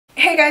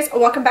Hey guys,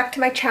 welcome back to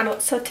my channel.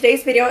 So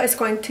today's video is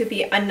going to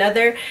be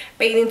another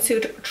bathing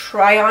suit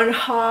try on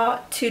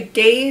haul.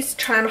 Today's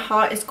try on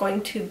haul is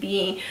going to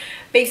be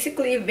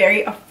basically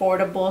very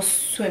affordable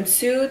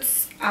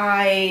swimsuits.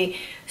 I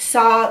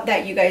saw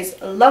that you guys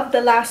loved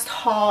the last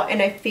haul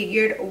and I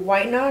figured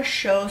why not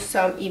show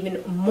some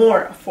even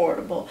more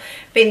affordable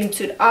bathing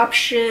suit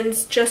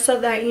options, just so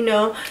that you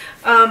know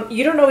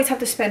you don't always have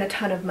to spend a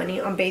ton of money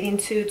on bathing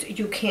suits.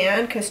 You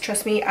can, because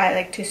trust me, I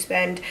like to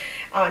spend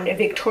on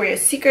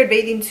Victoria's Secret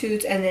bathing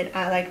suits, and then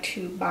I like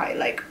to buy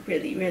like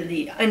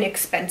really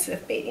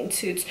inexpensive bathing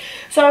suits.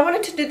 So I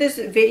wanted to do this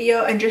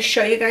video and just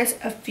show you guys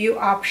a few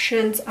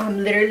options.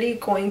 I'm literally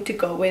going to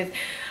go with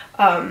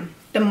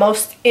the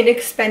most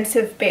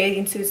inexpensive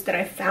bathing suits that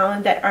I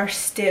found that are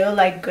still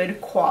like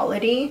good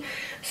quality.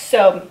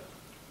 So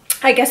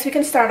I guess we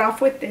can start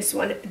off with this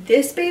one.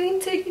 This bathing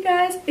suit, you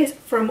guys, is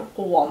from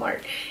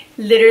Walmart.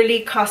 Literally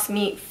cost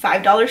me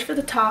 $5 for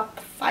the top,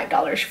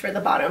 $5 for the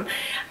bottom.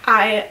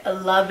 I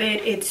love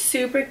it. It's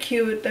super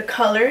cute. The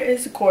color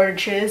is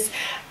gorgeous.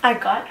 I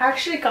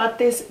actually got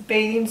this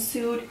bathing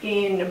suit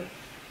in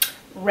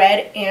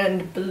red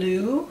and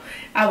blue.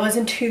 I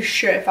wasn't too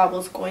sure if I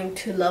was going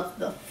to love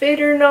the fit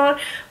or not,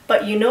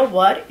 but you know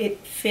what, it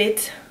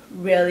fits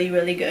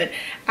really good.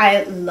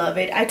 I love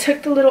it. I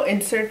took the little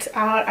inserts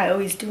out. I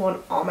always do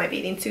on all my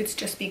bathing suits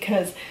just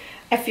because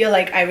I feel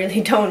like I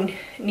really don't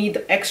need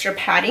the extra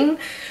padding,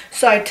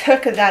 so I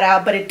took that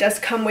out. But it does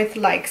come with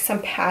like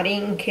some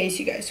padding in case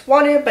you guys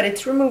want it, but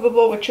it's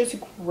removable, which is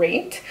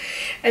great.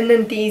 And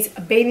then these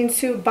bathing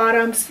suit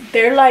bottoms,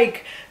 they're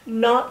like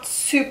not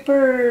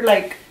super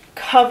like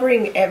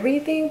covering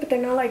everything, but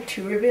they're not like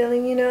too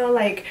revealing, you know,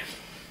 like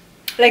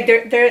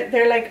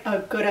they're like a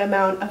good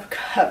amount of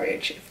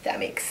coverage, if that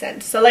makes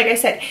sense. So like I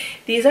said,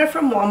 these are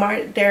from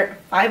Walmart. They're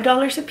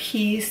 $5 a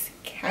piece.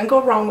 Can't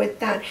go wrong with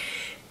that.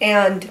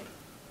 And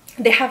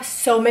they have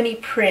so many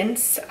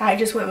prints. I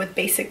just went with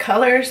basic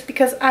colors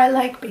because I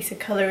like basic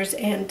colors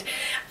and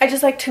I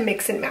just like to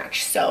mix and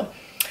match. So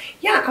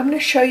yeah, I'm gonna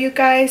show you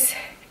guys.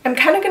 I'm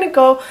kind of going to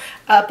go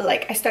up,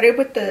 like I started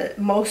with the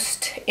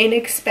most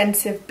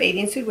inexpensive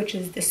bathing suit, which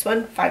is this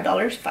one,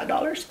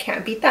 $5,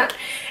 can't beat that.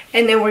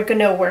 And then we're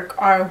going to work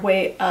our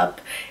way up,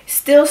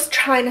 still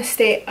trying to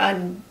stay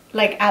on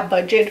like at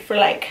budget for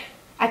like,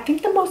 I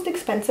think the most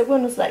expensive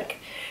one was like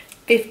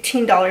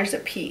 $15 a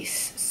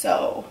piece.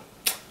 So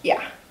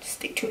yeah,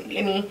 stay tuned.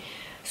 Let me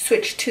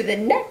switch to the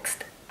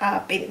next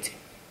bathing suit.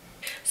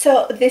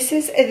 So this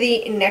is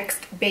the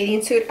next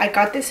bathing suit. I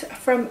got this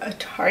from a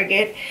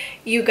Target.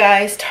 You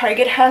guys,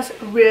 Target has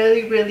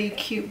really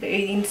cute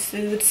bathing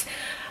suits.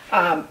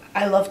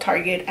 I love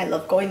Target. I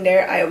love going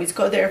there. I always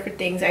go there for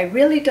things I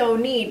really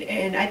don't need,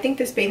 and I think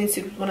this bathing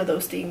suit was one of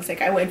those things.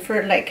 Like I went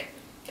for like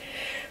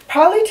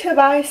probably to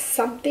buy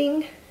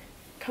something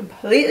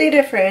completely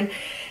different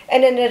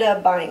and ended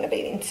up buying a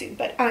bathing suit.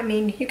 But I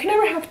mean, you can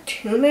never have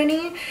too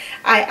many.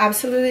 I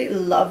absolutely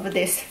love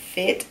this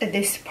fit,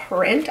 this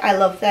print. I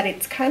love that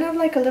it's kind of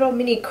like a little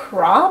mini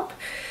crop.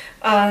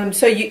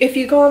 So if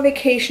you go on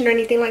vacation or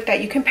anything like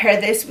that, you can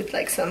pair this with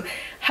like some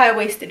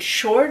high-waisted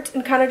shorts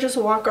and kind of just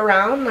walk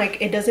around.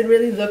 Like it doesn't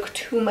really look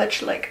too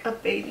much like a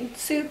bathing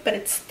suit, but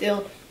it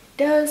still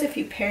does if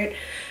you pair it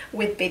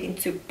with bathing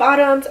suit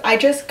bottoms. I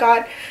just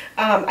got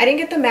I didn't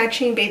get the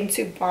matching bathing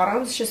suit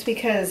bottoms just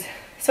because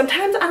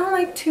sometimes I don't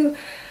like to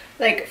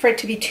for it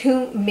to be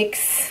too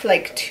mixed,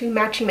 like too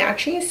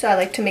matchy, so I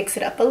like to mix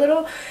it up a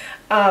little.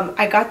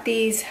 I got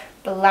these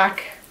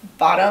black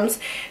bottoms.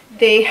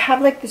 They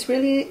have like this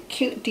really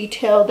cute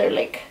detail. They're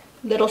like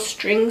little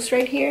strings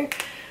right here,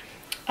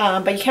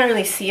 but you can't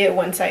really see it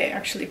once I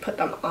actually put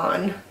them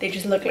on. They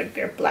just look like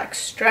they're black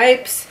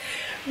stripes.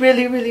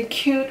 Really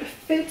cute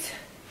fit,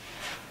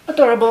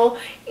 adorable,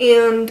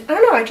 and I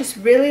don't know, I just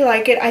really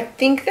like it. I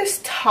think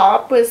this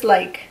top was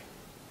like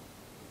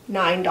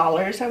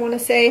 $9, I want to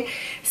say.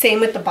 Same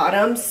with the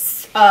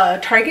bottoms.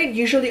 Target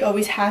usually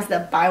always has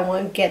the buy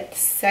one get the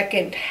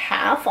second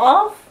half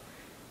off,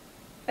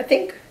 I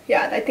think.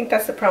 Yeah, I think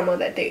that's the promo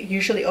that they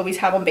usually always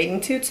have on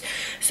bathing suits.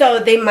 So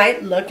they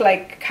might look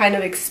like kind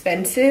of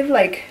expensive,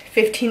 like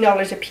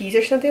 $15 a piece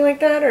or something like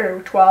that,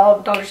 or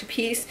 $12 a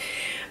piece,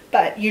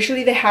 but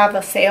usually they have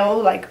a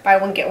sale like buy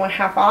one get one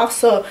half off,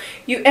 so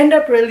you end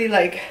up really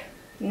like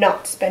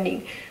not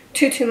spending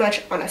too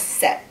much on a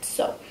set.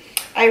 So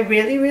I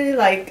really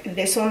like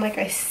this one. Like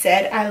I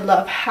said, I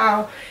love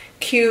how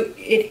cute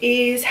it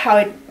is, how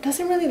it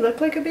doesn't really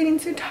look like a bathing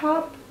suit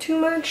top too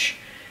much.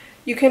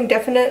 You can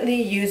definitely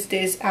use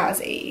this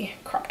as a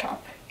crop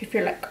top if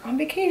you're like on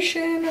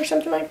vacation or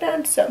something like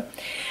that. So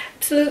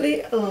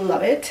absolutely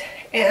love it.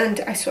 And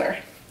I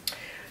swear,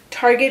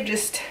 Target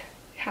just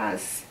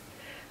has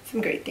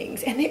some great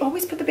things, and they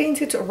always put the bathing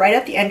suits right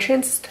at the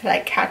entrance to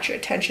like catch your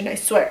attention. I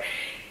swear,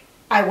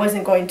 I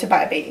wasn't going to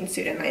buy a bathing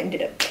suit and I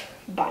ended up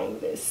buying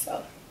this.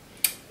 So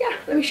yeah,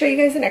 let me show you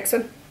guys the next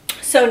one.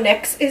 So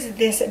next is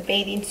this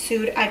bathing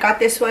suit. I got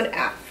this one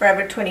at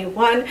Forever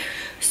 21.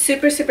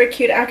 Super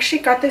cute. I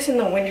actually got this in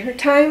the winter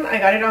time. I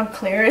got it on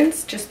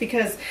clearance just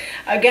because,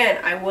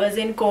 again, I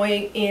wasn't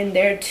going in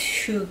there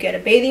to get a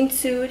bathing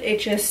suit.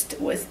 It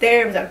just was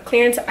there. It was on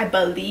clearance. I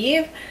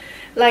believe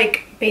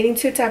like bathing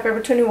suits at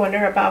Forever 21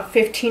 are about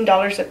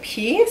 $15 a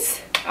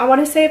piece, I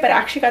want to say, but I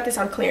actually got this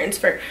on clearance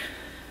for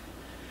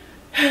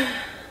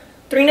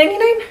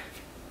 $3.99,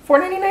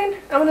 $4.99,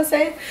 I want to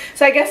say.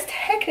 So I guess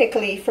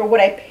technically for what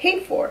I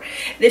paid for,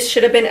 this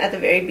should have been at the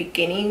very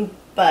beginning,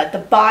 but the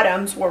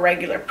bottoms were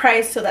regular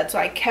price, so that's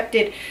why I kept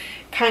it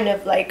kind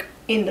of like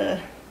in the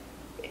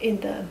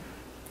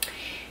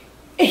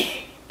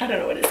I don't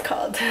know what it's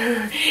called.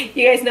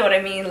 You guys know what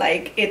I mean.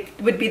 Like,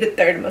 it would be the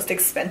third most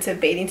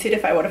expensive bathing suit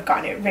if I would have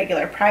gotten it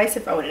regular price,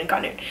 if I wouldn't have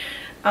gotten it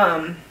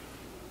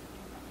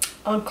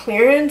on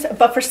clearance.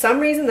 But for some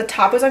reason the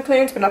top was on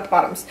clearance but not the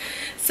bottoms.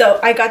 So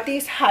I got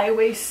these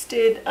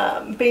high-waisted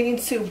bathing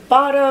suit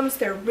bottoms.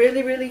 They're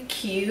really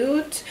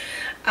cute.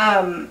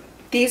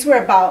 These were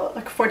about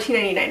like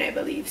 $14.99, I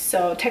believe.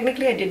 So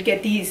technically I did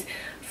get these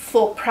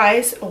full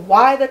price.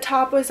 Why the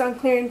top was on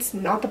clearance,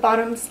 not the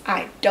bottoms,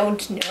 I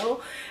don't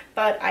know,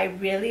 but I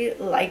really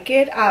like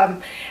it.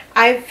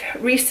 I've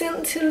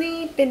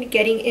recently been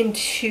getting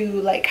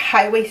into like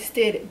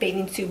high-waisted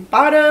bathing suit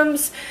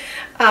bottoms.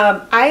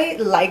 I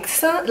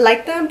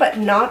like them, but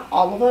not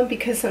all of them,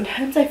 because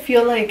sometimes I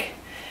feel like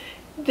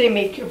they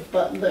make your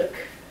butt look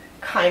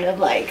kind of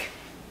like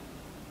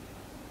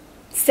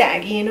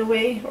saggy in a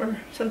way or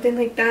something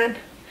like that.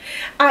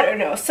 I don't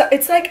know. So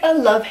it's like a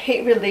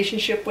love-hate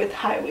relationship with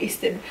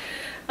high-waisted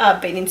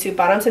bathing suit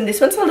bottoms, and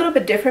this one's a little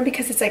bit different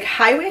because it's like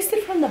high-waisted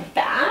from the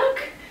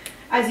back,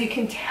 as you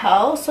can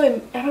tell.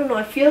 So I don't know,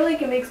 I feel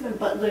like it makes my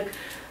butt look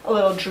a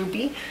little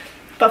droopy,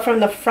 but from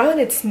the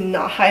front it's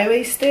not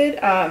high-waisted.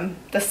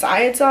 The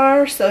sides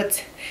are, so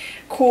it's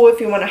cool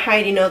if you want to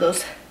hide, you know,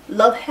 those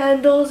love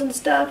handles and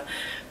stuff.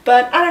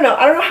 But I don't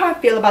know how I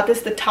feel about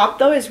this. The top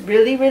though is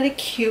really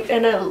cute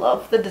and I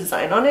love the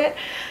design on it.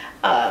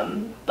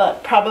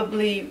 But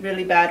probably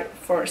really bad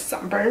for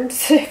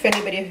sunburns. If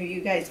anybody of you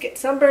guys get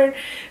sunburned,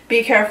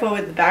 be careful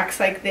with backs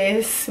like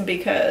this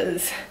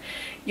because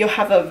you'll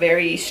have a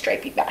very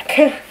stripy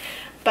back.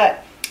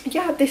 But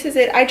yeah, this is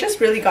it. I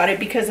just really got it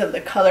because of the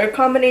color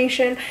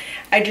combination.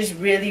 I just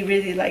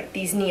really like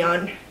these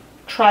neon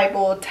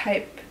tribal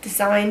type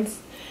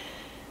designs.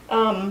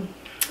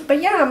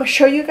 But yeah, I'm gonna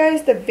show you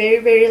guys the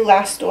very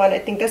last one. I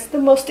think that's the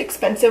most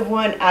expensive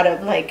one out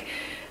of like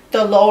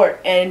the lower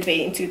end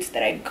bathing suits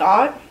that I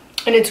got,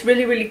 and it's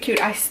really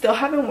cute. I still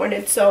haven't worn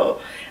it,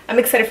 so I'm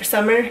excited for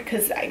summer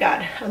because I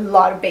got a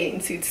lot of bathing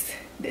suits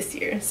this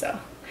year. So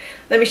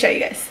let me show you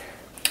guys.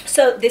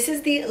 So this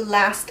is the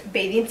last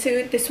bathing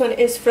suit. This one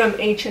is from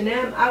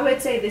H&M. I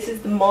would say this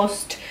is the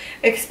most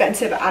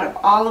expensive out of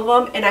all of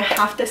them, and I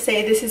have to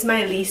say this is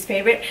my least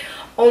favorite.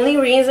 Only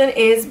reason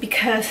is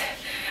because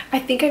I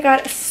think I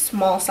got a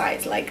small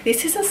size. Like,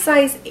 this is a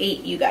size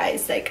 8, you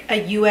guys, like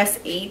a US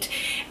 8,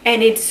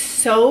 and it's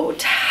so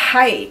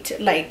tight.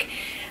 Like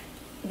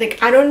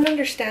I don't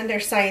understand their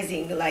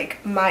sizing.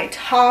 Like, my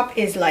top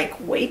is like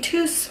way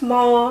too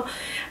small,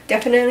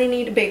 definitely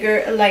need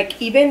bigger.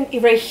 Like, even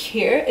right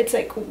here it's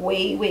like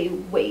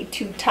way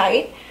too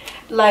tight.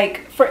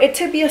 Like, for it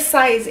to be a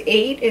size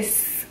 8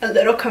 is a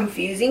little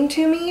confusing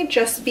to me,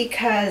 just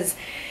because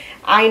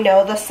I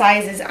know the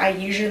sizes I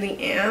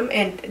usually am,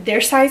 and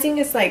their sizing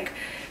is like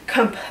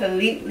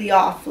completely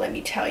off, let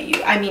me tell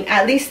you. I mean,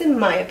 at least in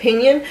my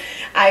opinion,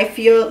 I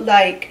feel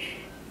like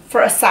for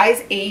a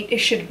size 8 it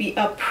should be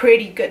a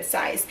pretty good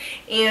size,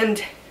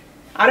 and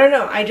I don't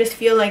know, I just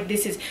feel like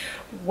this is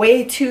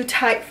way too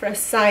tight for a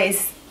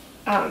size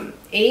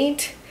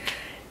 8.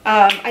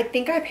 I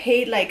think I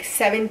paid like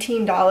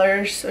 $17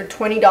 or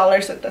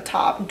 $20 at the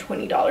top and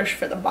 $20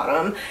 for the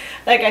bottom.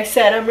 Like I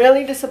said, I'm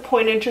really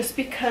disappointed just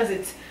because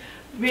it's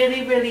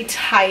really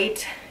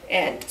tight,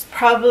 and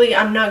probably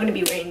I'm not going to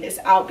be wearing this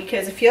out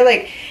because I feel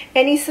like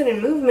any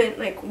sudden movement,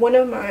 like one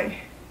of my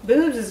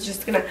boobs is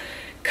just gonna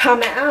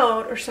come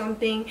out or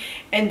something,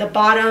 and the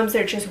bottoms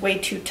are just way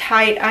too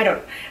tight. I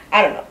don't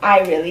know, I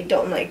really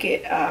don't like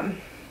it.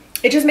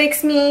 It just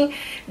makes me,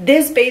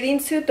 this bathing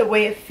suit, the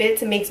way it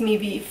fits, it makes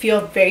me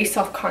feel very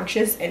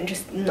self-conscious and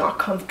just not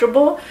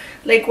comfortable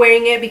like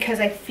wearing it, because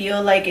I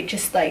feel like it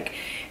just like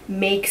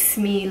makes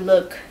me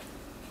look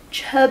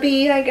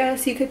chubby, I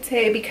guess you could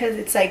say, because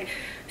it's like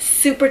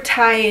super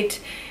tight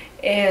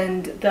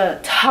and the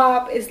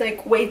top is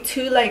like way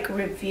too like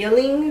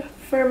revealing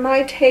for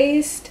my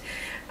taste.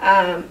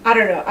 I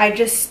don't know,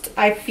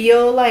 I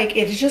feel like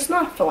it's just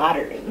not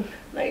flattering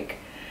like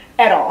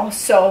at all.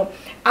 So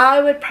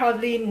I would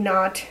probably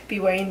not be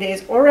wearing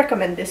this or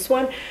recommend this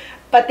one.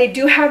 But they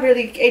do have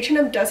really,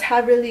 H&M does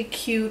have really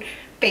cute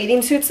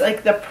bathing suits.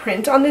 Like, the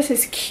print on this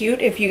is cute.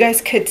 If you guys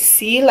could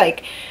see,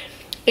 like,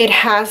 it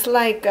has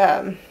like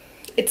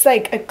it's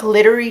like a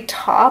glittery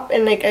top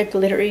and like a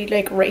glittery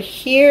like right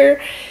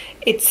here,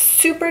 It's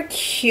super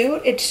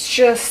cute. It's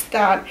just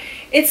that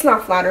it's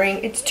not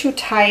flattering. It's too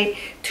tight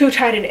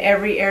in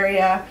every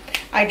area.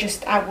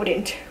 I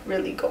wouldn't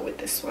really go with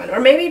this one. Or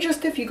maybe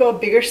just if you go a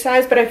bigger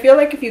size, but I feel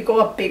like if you go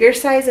a bigger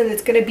size, then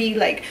it's gonna be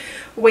like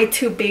way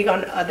too big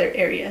on other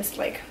areas.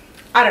 Like,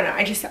 I don't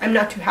know, I'm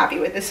not too happy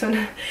with this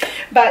one.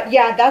 But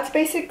yeah, that's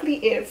basically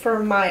it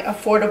for my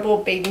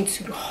affordable bathing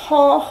suit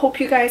haul. Hope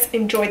you guys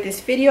enjoyed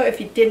this video.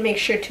 If you did, make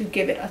sure to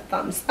give it a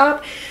thumbs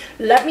up.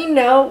 Let me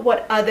know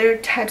what other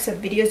types of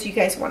videos you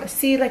guys want to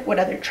see, like what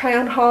other try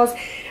on hauls.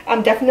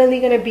 I'm definitely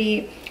going to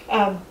be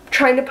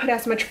trying to put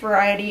as much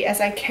variety as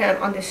I can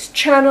on this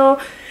channel.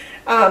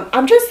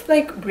 I'm just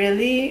like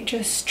really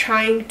just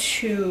trying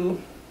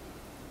to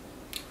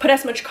put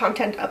as much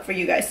content up for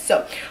you guys.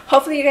 So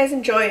hopefully you guys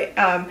enjoy.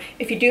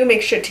 If you do,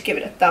 make sure to give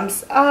it a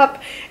thumbs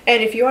up.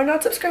 And if you are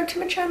not subscribed to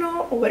my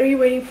channel, what are you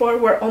waiting for?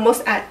 We're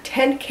almost at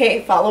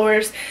 10K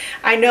followers.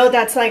 I know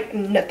that's like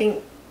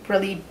nothing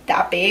really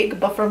that big,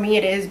 but for me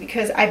it is,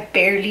 because I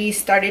barely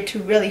started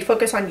to really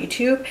focus on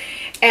YouTube,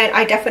 and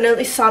I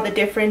definitely saw the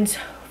difference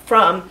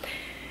from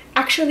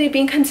actually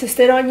being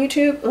consistent on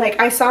YouTube. Like,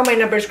 I saw my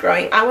numbers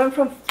growing. I went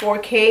from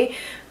 4K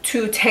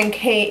to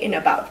 10K in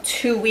about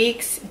 2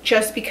 weeks,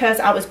 just because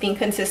I was being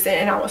consistent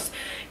and I was,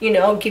 you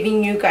know,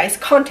 giving you guys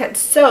content.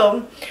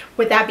 So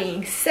with that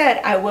being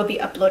said, I will be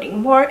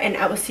uploading more, and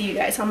I will see you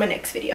guys on my next video.